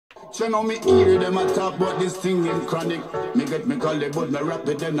You know me hear them a talk about this thing in chronic. Me get me call it, but me rap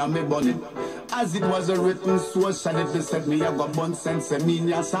it then and me bun it. As it was a written, so shall it be said. Me I got bun sense,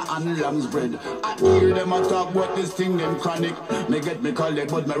 seminiasa and lamb's bread. I hear them a talk about this thing in chronic. Me get me call it,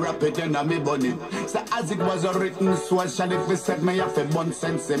 but me rap it then and me bun it. So as it was a written, so shall it be said. Me have a bun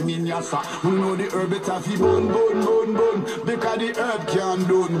sense, seminiasa. Who know the herb it have bun, bun, bun, bun. Because the herb can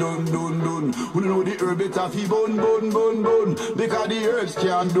dun, dun, dun, dun. Who know the herb it have bun, bun, bun, bun. Because the herbs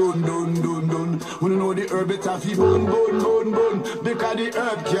can dun, dun, dun, dun. Who know the herb it have bun, bun, bun, bun. Because the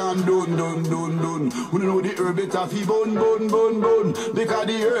herb can dun, dun, dun. Dun. Who know the herb it a fi bun, bun, bun, bun. Because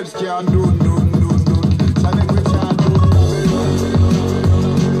the herbs can dun, dun, dun, dun. So make we chant dun.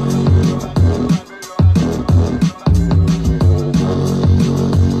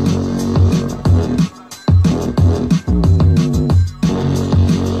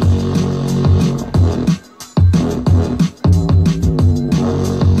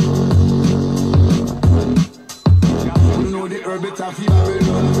 Who know the herb it a fi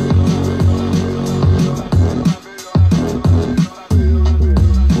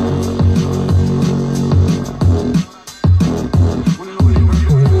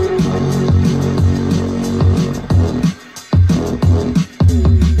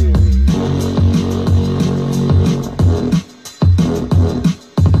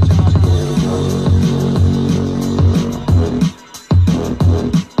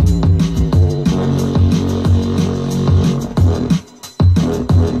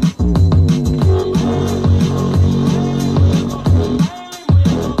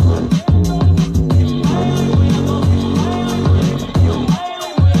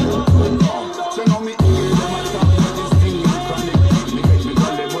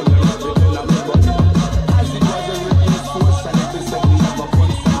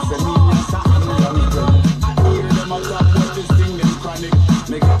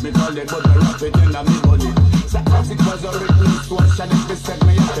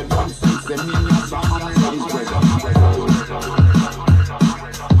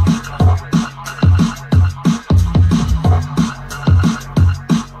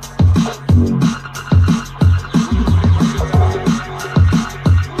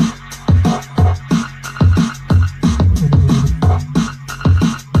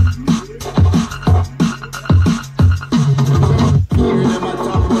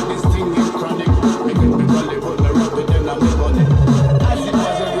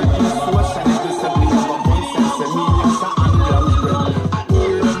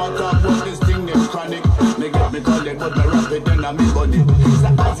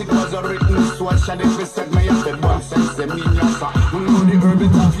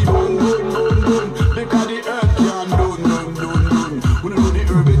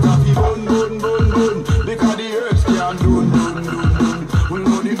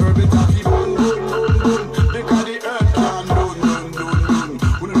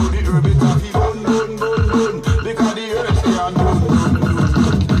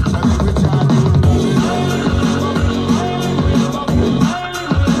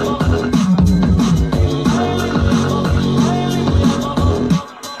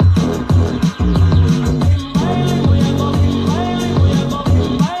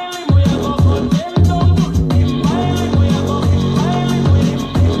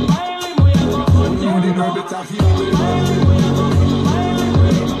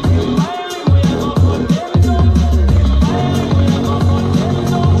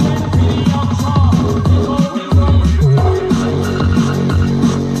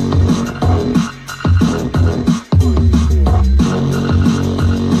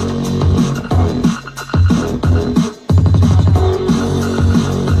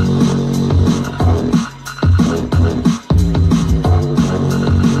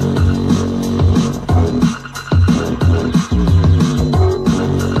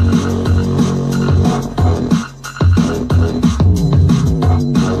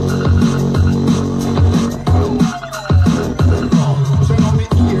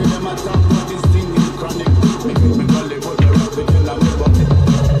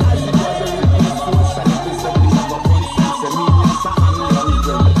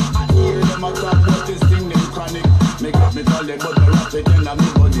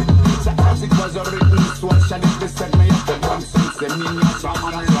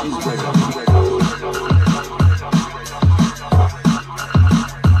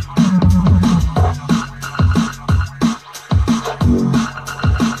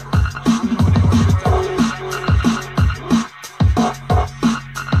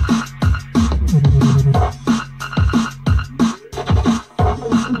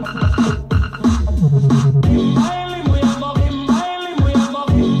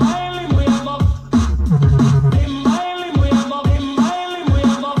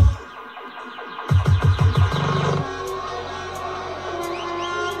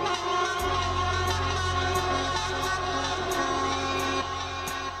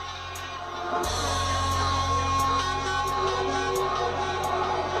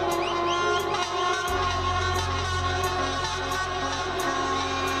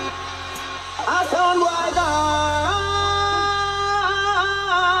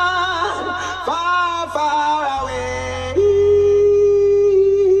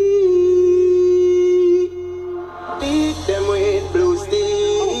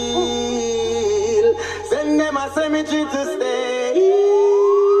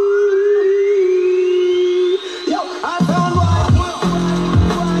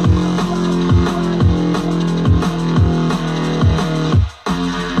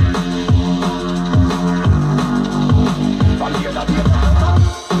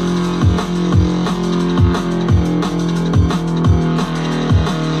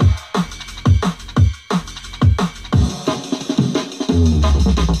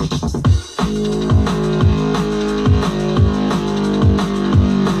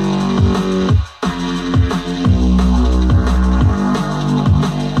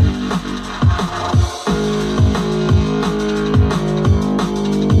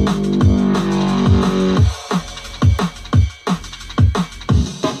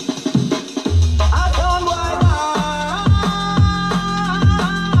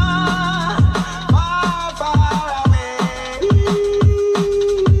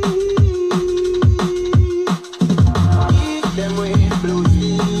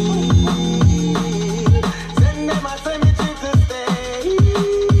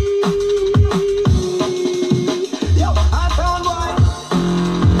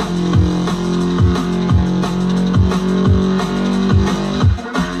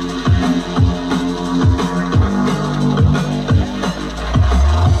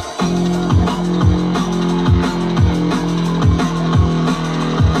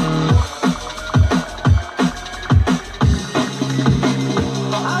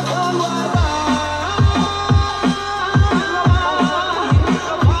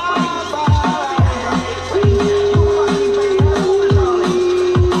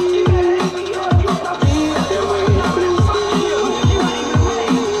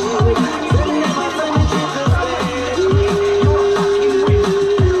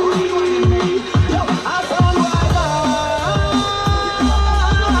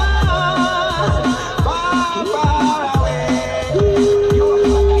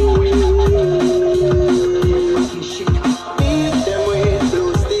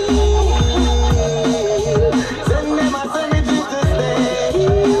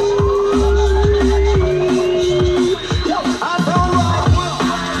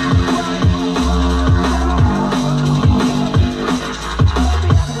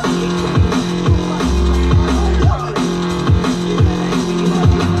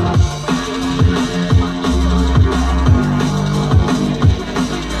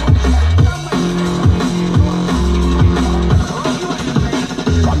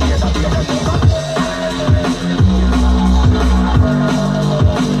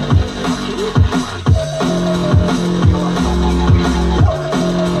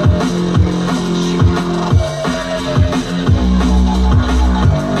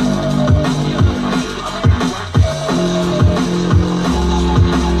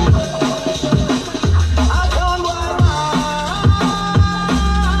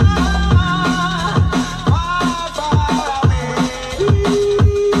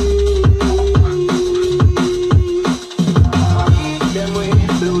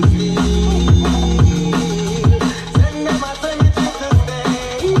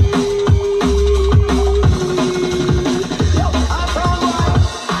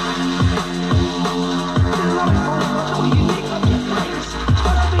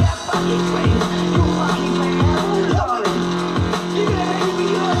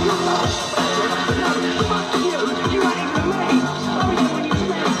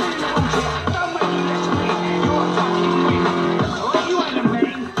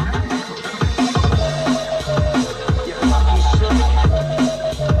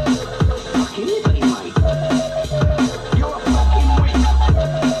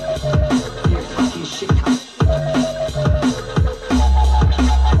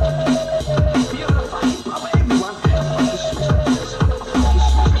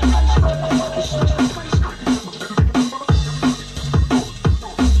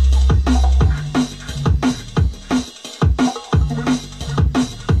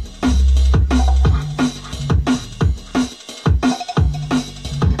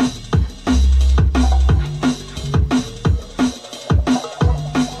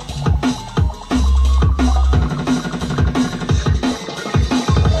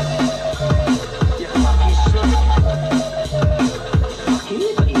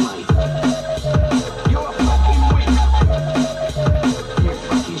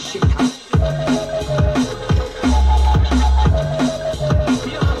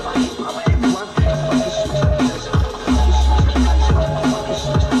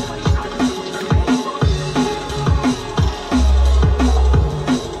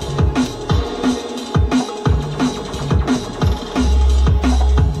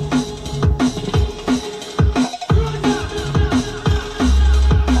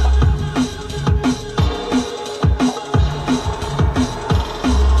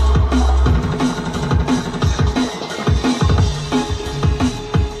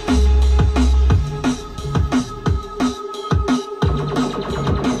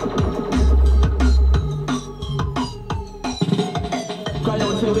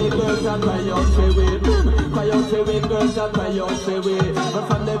girls that cry out for we. But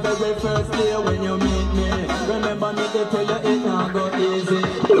from the very first day when you meet me, remember me to tell you it not go easy.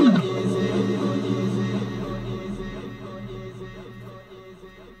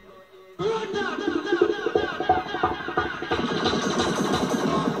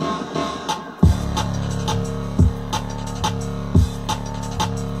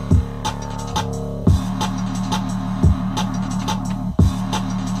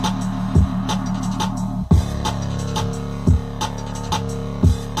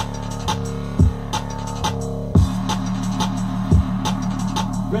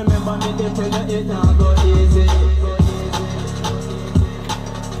 Remember me to tell you it not go easy.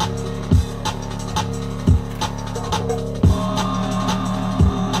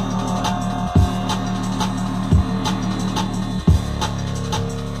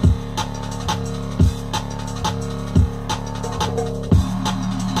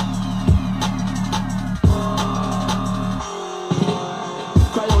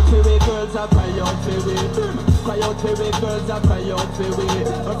 Cry out for we girls, I cry out for we. Cry out for we girls I cry out for we.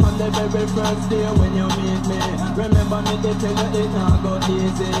 But from the very first day when you meet me, remember me they tell you it not go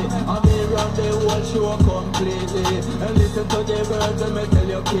easy. I be run the whole show completely, and listen to the words when me tell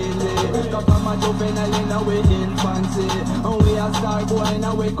you keenly. Cause I'm a juvenile in our infancy, and we are star boy in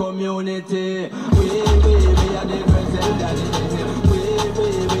our community. We are the girls and daddy.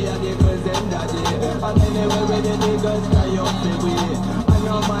 We are the girls and daddy. And anyway we the girls cry out for we. I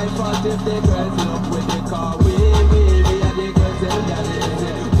know my fault if the girls look with the car. We are the girls and daddy.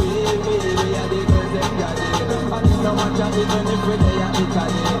 We are the girls and daddy. And it don't matter even if we there in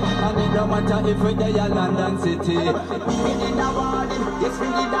Italy, and it don't matter if we there in London City. We did a warn him, yes we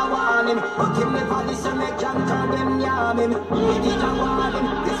did a warn him. But him never listen, make John turn them yam him. We did a warn him,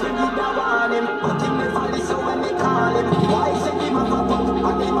 yes we did a warn him. But him never listen when we call him. Why say him a pop up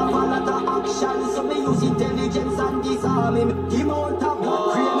and him a fall out of action? So me use intelligence and disarm him. Him out of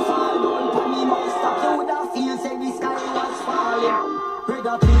blood, crane fall down pan him out. Stop you would have feel say the sky was falling.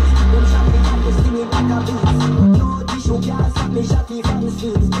 Brother please, them shot me and you sting me like a beast. No tissue can't stop me shot me from the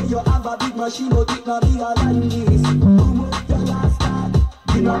streets. Say you have a big machine but it not bigger than this. Boom up your last time,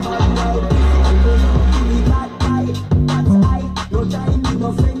 you know my life. You got life, that's high. No time, you no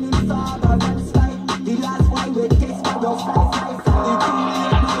friend in father and sky. The last one we taste for your fly. The too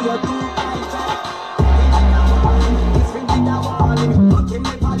late now you're too high. This friend did a warn him, but him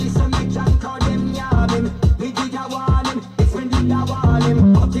never listen, make John call them yam him. We did a warn him, this friend did a warn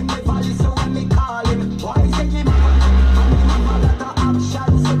him, but him never listen when me call him. Why say him a and him a fall out of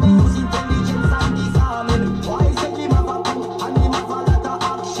action? So me use intelligence and disarm him. Why say him a and him a fall out of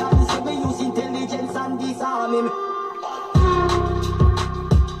action? So me use intelligence and disarm him.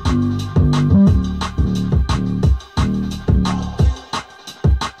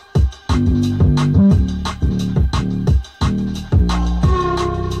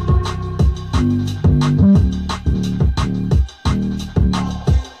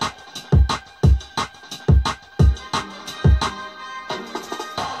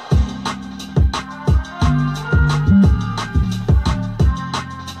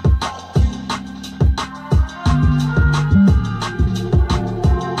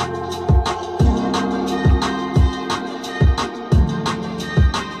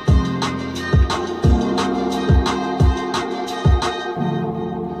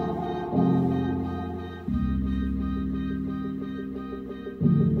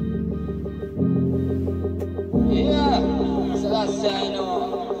 Yeah, so that's I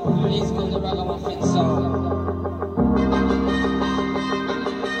know. Please come to Ragamuffin song.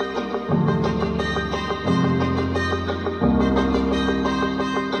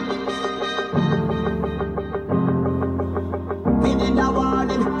 We did a warn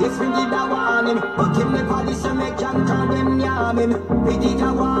him, yes we did a warn him. But him never listen, make John turn them yam him. We did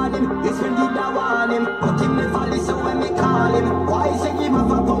a warn him, yes we did a warn him. But him never listen when we call him. Why say him a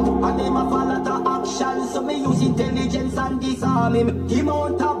pump and him a fall out of action? So me use intelligence and disarm him. Him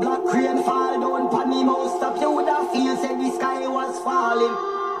out of black crane fall down pan him out. Stop you would have feel say the sky was falling.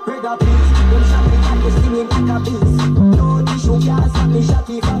 Brother please, them shot me and you sting me like a beast. No tissue can't stop me shot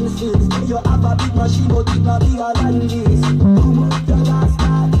me from the streets. Say you have a big machine but it not bigger than this. Boom up your last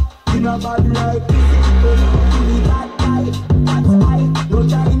card, in a bad life. You got life, that's high. No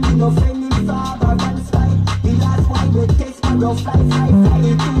time, you no friend in father and sky. The last one we taste for your fly.